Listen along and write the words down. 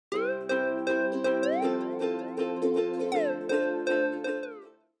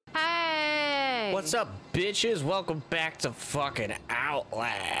What's up, bitches? Welcome back to fucking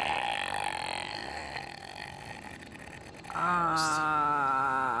Outlast.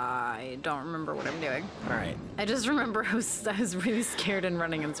 I don't remember what I'm doing. All right. I just remember I was really scared and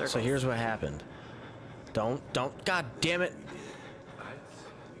running in circles. So here's what happened. Don't. God damn it.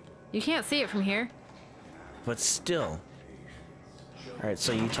 You can't see it from here. But still. All right.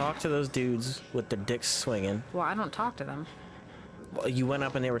 So you talk to those dudes with their dicks swinging. Well, I don't talk to them. Well, you went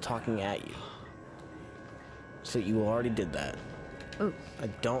up and they were talking at you. So you already did that. Ooh. I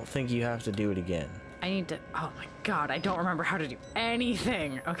don't think you have to do it again. I need to. Oh my god! I don't remember how to do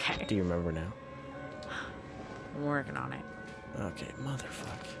anything. Okay. Do you remember now? I'm working on it. Okay,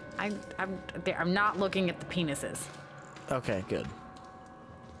 motherfucker. I'm not looking at the penises. Okay, good.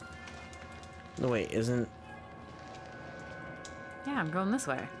 No, wait, isn't... Yeah, I'm going this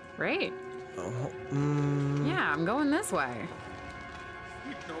way. Right? Oh, Yeah, I'm going this way.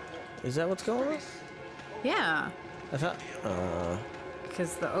 is that what's going on? Yeah. I thought...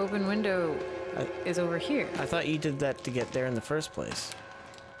 Because the open window is over here. I thought you did that to get there in the first place.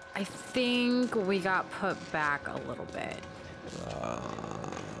 I think we got put back a little bit.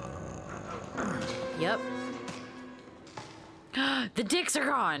 Yep. The dicks are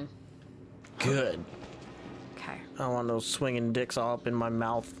gone. Good. Okay. I don't want those swinging dicks all up in my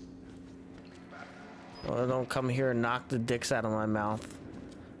mouth. Well, don't come here and knock the dicks out of my mouth.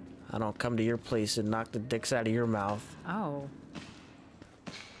 I don't come to your place and knock the dicks out of your mouth. Oh.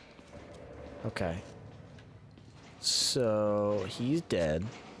 Okay. So, he's dead.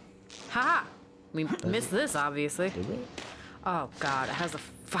 Haha. We missed this, obviously. Did we? Oh god, it has a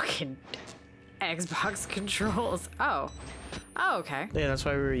fucking Xbox controls. Oh. Oh, okay. Yeah, that's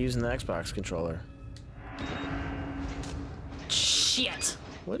why we were using the Xbox controller. Shit.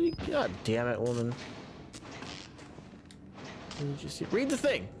 What do you... God damn it, woman. Did you see? Read the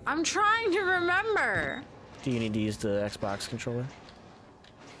thing! I'm trying to remember. Do you need to use the Xbox controller?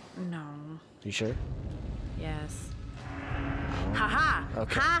 No. You sure? Yes. Haha.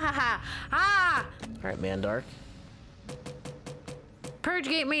 Okay. Ha ha ha. Ha! Alright, Mandark. Purge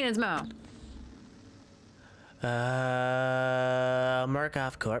gate maintenance mode.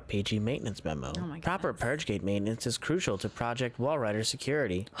 Murkoff Corp PG maintenance memo. Oh my Proper goodness. purge gate maintenance is crucial to Project Wallrider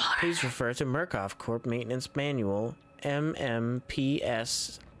security. Please refer to Murkoff Corp Maintenance Manual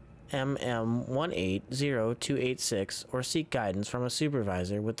MMPS MM180286 or seek guidance from a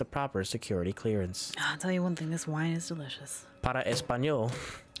supervisor with the proper security clearance. I'll tell you one thing, this wine is delicious. Para español.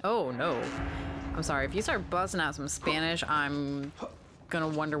 Oh no. I'm sorry, if you start busting out some Spanish, I'm gonna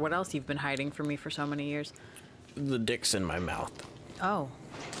wonder what else you've been hiding from me for so many years. The dick's in my mouth. Oh.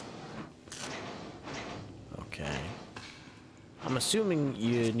 Okay. I'm assuming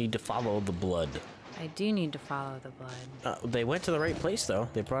you need to follow the blood. I do need to follow the blood. They went to the right place, though.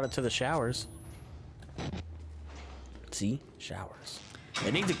 They brought it to the showers. See? Showers. I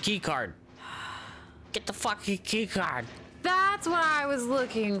need the key card. Get the fucking key card. That's what I was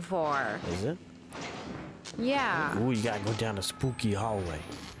looking for. Is it? Yeah. Ooh, you gotta go down a spooky hallway.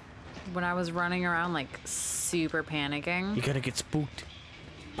 When I was running around like super panicking. You gotta get spooked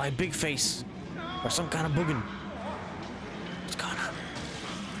by a big face or some kind of boogin. What's going on?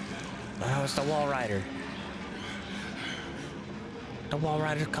 Oh, it's the wall rider. The wall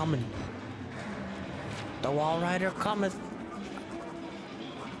rider coming. The wall rider cometh.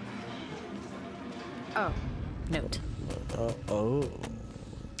 Oh. Note. Oh.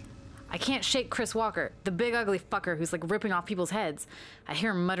 I can't shake Chris Walker, the big ugly fucker who's like ripping off people's heads. I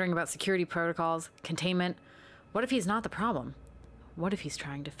hear him muttering about security protocols, containment. What if he's not the problem? What if he's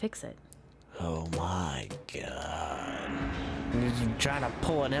trying to fix it? Oh my god. You're trying to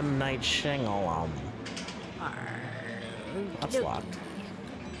pull an M. Night Shyamalan on me. That's locked.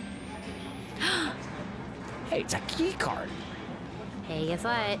 Hey, it's a key card. Hey, guess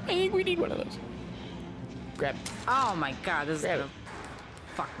what? Hey, we need one of those. Grab. Oh my god, this is Grab gonna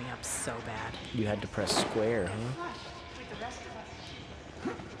fuck me up so bad. You had to press square,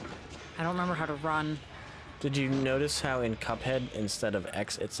 huh? I don't remember how to run. Did you notice how in Cuphead, instead of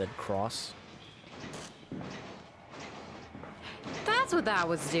X, it said cross? That's what that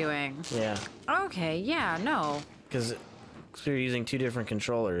was doing. Yeah. Okay, yeah, no. Because you're using two different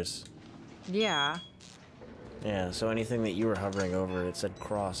controllers. Yeah. Yeah, so anything that you were hovering over, it said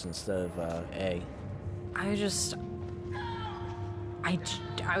cross instead of A. I was just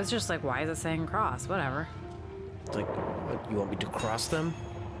like, why is it saying cross? Whatever. It's like, what, you want me to cross them?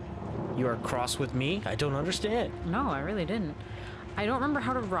 You are cross with me? I don't understand. No, I really didn't. I don't remember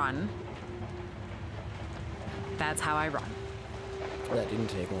how to run. That's how I run. That didn't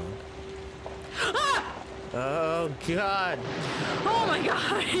take long. Ah! Oh, God. Oh my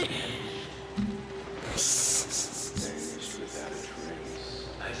god!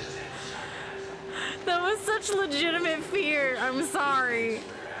 That was such legitimate fear. I'm sorry.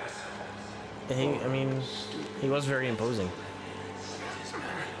 I mean, he was very imposing.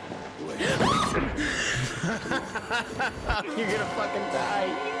 You're gonna fucking die.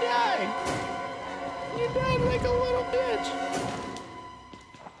 You died. You died like a little bitch.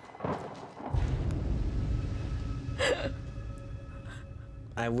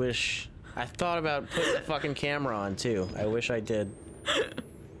 I wish. I thought about putting the fucking camera on too. I wish I did.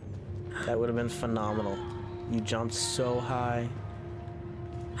 That would have been phenomenal. You jumped so high.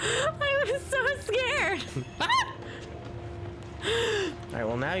 I was so scared. Alright,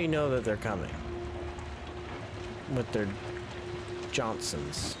 well now you know that they're coming. With their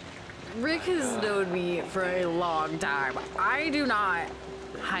Johnsons. Rick has known me for a long time. I do not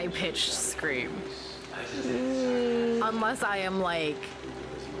high-pitched scream. Unless I am like...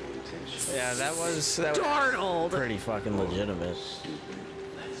 Yeah, that was startled. pretty fucking legitimate.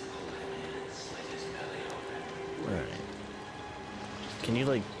 Alright. Can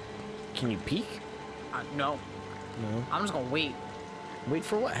you peek? No. No. I'm just gonna wait. Wait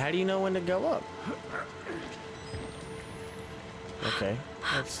for what? How do you know when to go up? Okay,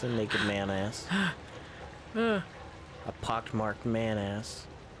 that's the naked man ass. A pockmarked man ass.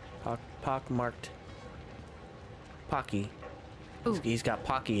 Pockmarked. Pocky. He's got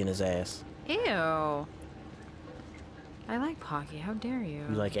Pocky in his ass. Ew. I like Pocky. How dare you?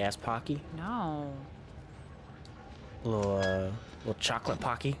 You like ass Pocky? No. Little chocolate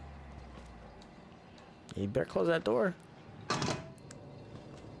Pocky. You better close that door.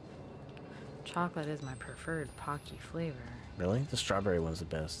 Chocolate is my preferred Pocky flavor. Really? The strawberry one's the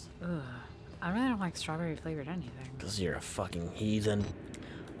best. Ugh. I really don't like strawberry flavored anything. Because you're a fucking heathen.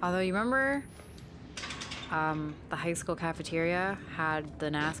 Although, you remember the high school cafeteria had the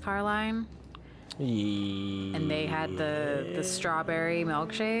NASCAR line? Yeah. And they had the strawberry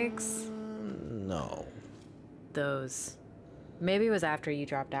milkshakes? No. Those. Maybe it was after you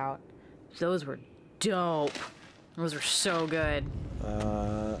dropped out. Those were dope. Those were so good.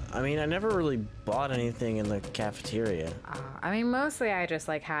 I mean, I never really bought anything in the cafeteria. I mean, mostly I just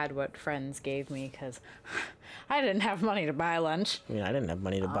like had what friends gave me because I didn't have money to buy lunch. I mean, I didn't have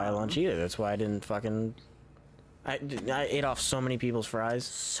money to buy lunch either. That's why I didn't fucking... I ate off so many people's fries.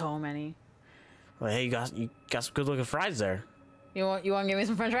 So many. Like, hey, you got some good looking fries there. You want to give me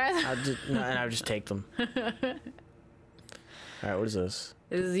some French fries? And I would just take them. All right, what is this?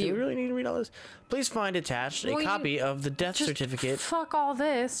 This is Do you. we really need to read all this? Please find attached a copy of the death certificate. Fuck all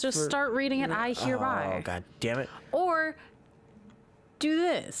this. Just start reading it. I hereby. Oh, god damn it. Or do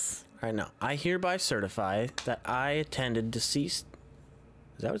this. All right, now, I hereby certify that I attended deceased...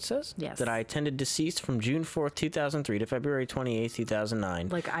 Is that what it says? Yes. That I attended deceased from June 4th, 2003 to February 28th, 2009.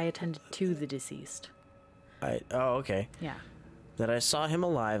 Like I attended to the deceased. Oh, okay. Yeah. That I saw him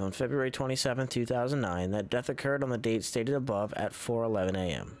alive on February 27, 2009, that death occurred on the date stated above at 4:11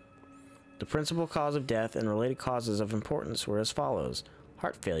 a.m. The principal cause of death and related causes of importance were as follows.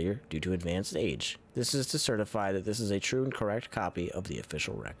 Heart failure due to advanced age. This is to certify that this is a true and correct copy of the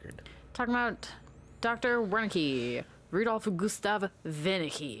official record. Talking about Dr. Wernicke, Rudolf Gustav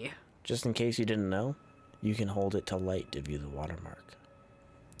Wernicke. Just in case you didn't know, you can hold it to light to view the watermark.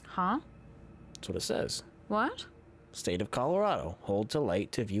 Huh? That's what it says. What? State of Colorado. Hold to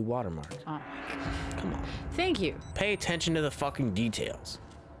light to view watermark. Oh my god. Come on. Thank you. Pay attention to the fucking details.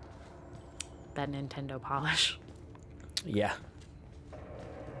 That Nintendo polish. Yeah.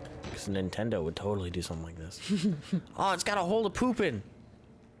 Because Nintendo would totally do something like this. Oh, it's got a hole to poop in.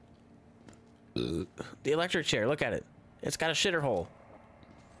 The electric chair, look at it. It's got a shitter hole.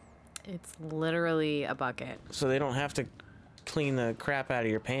 It's literally a bucket. So they don't have to clean the crap out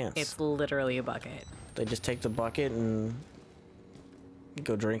of your pants. It's literally a bucket. They just take the bucket and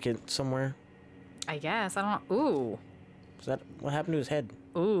go drink it somewhere. I guess. I don't know. Ooh. Is that what happened to his head?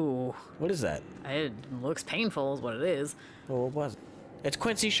 Ooh. What is that? It looks painful is what it is. Oh, what was it? It's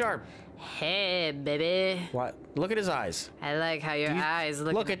Quincy Sharp. Hey, baby. What? Look at his eyes. I like how your eyes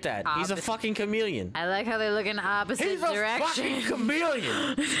look. Look at that. He's a fucking chameleon. I like how they look in opposite He's a directions. fucking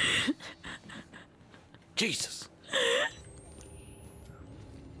chameleon. Jesus.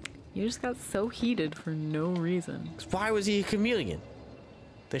 You just got so heated for no reason. Why was he a chameleon?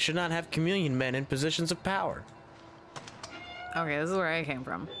 They should not have chameleon men in positions of power. Okay, this is where I came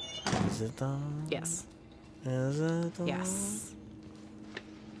from. Is it the... Yes. Is it the... Yes.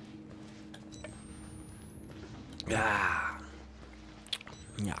 Ah.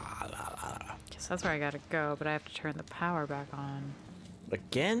 Yeah, la, la, la. Guess that's where I gotta go, but I have to turn the power back on.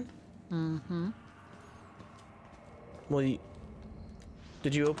 Again? Mm-hmm. Well,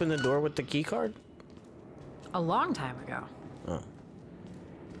 did you open the door with the key card? A long time ago. Oh.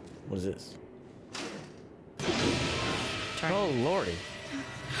 What is this? Sorry. Oh, lordy.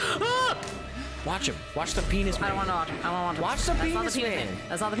 Watch him. Watch the penis man. I don't want to watch him. I don't want to watch him. Watch the That's not penis man.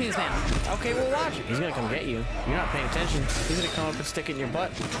 That's not the penis man. Okay, well, watch him. He's gonna come get you. You're not paying attention. He's gonna come up and stick it in your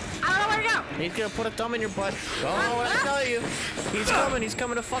butt. I don't know where to go. He's gonna put a thumb in your butt. Oh, what I tell you. He's coming. He's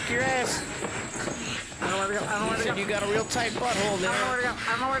coming to fuck your ass. I don't know where to go. I don't know where to go. You got a real tight butthole there. I don't know where to go. I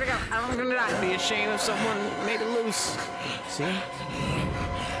don't know where to go. I'm gonna die. Be ashamed if someone made it loose. See?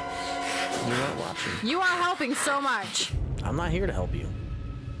 You weren't watching. You are helping so much. I'm not here to help you.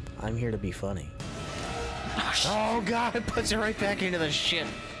 I'm here to be funny. Oh god, it puts it right back into the shit.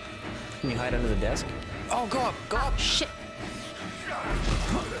 Can you hide under the desk? Oh, go up, go up. Shit.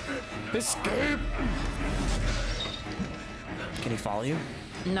 Escape. Can he follow you?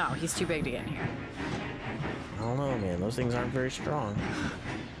 No, he's too big to get in here. I don't know, man. Those things aren't very strong.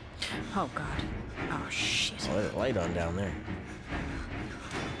 Oh god. Oh shit. Oh, there's a light on down there.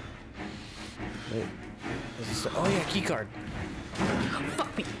 Wait. Oh yeah, key card.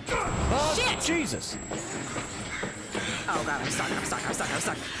 Fuck me. Oh, Shit! Jesus. Oh god, I'm stuck. I'm stuck. I'm stuck. I'm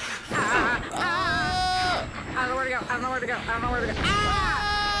stuck. I don't know where to go. I don't know where to go. I don't know where to go.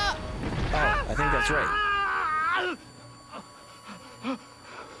 Oh, I think that's right.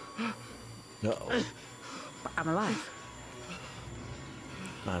 Uh-oh. I'm alive.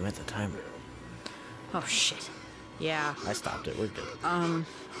 No, I meant the timer. Oh shit. Yeah. I stopped it. We're good.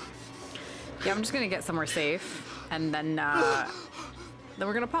 Yeah, I'm just gonna get somewhere safe, and then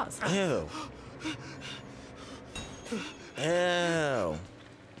we're gonna pause. Ew. Ew.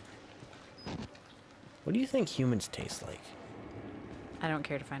 What do you think humans taste like? I don't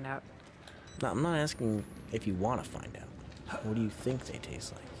care to find out. No, I'm not asking if you want to find out. What do you think they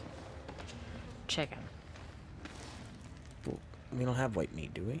taste like? Chicken. Well, we don't have white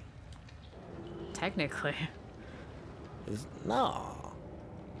meat, do we? Technically. No.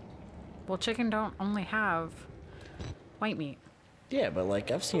 Well, chicken don't only have white meat. Yeah, but like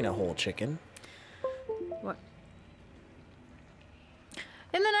I've seen a whole chicken. What?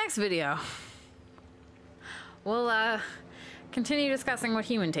 In the next video, we'll continue discussing what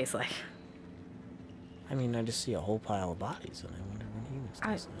human tastes like. I mean, I just see a whole pile of bodies, and I wonder what humans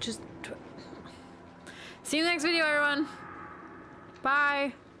taste like. See you next video, everyone.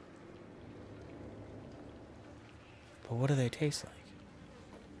 Bye. But what do they taste like?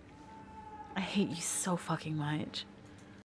 I hate you so fucking much.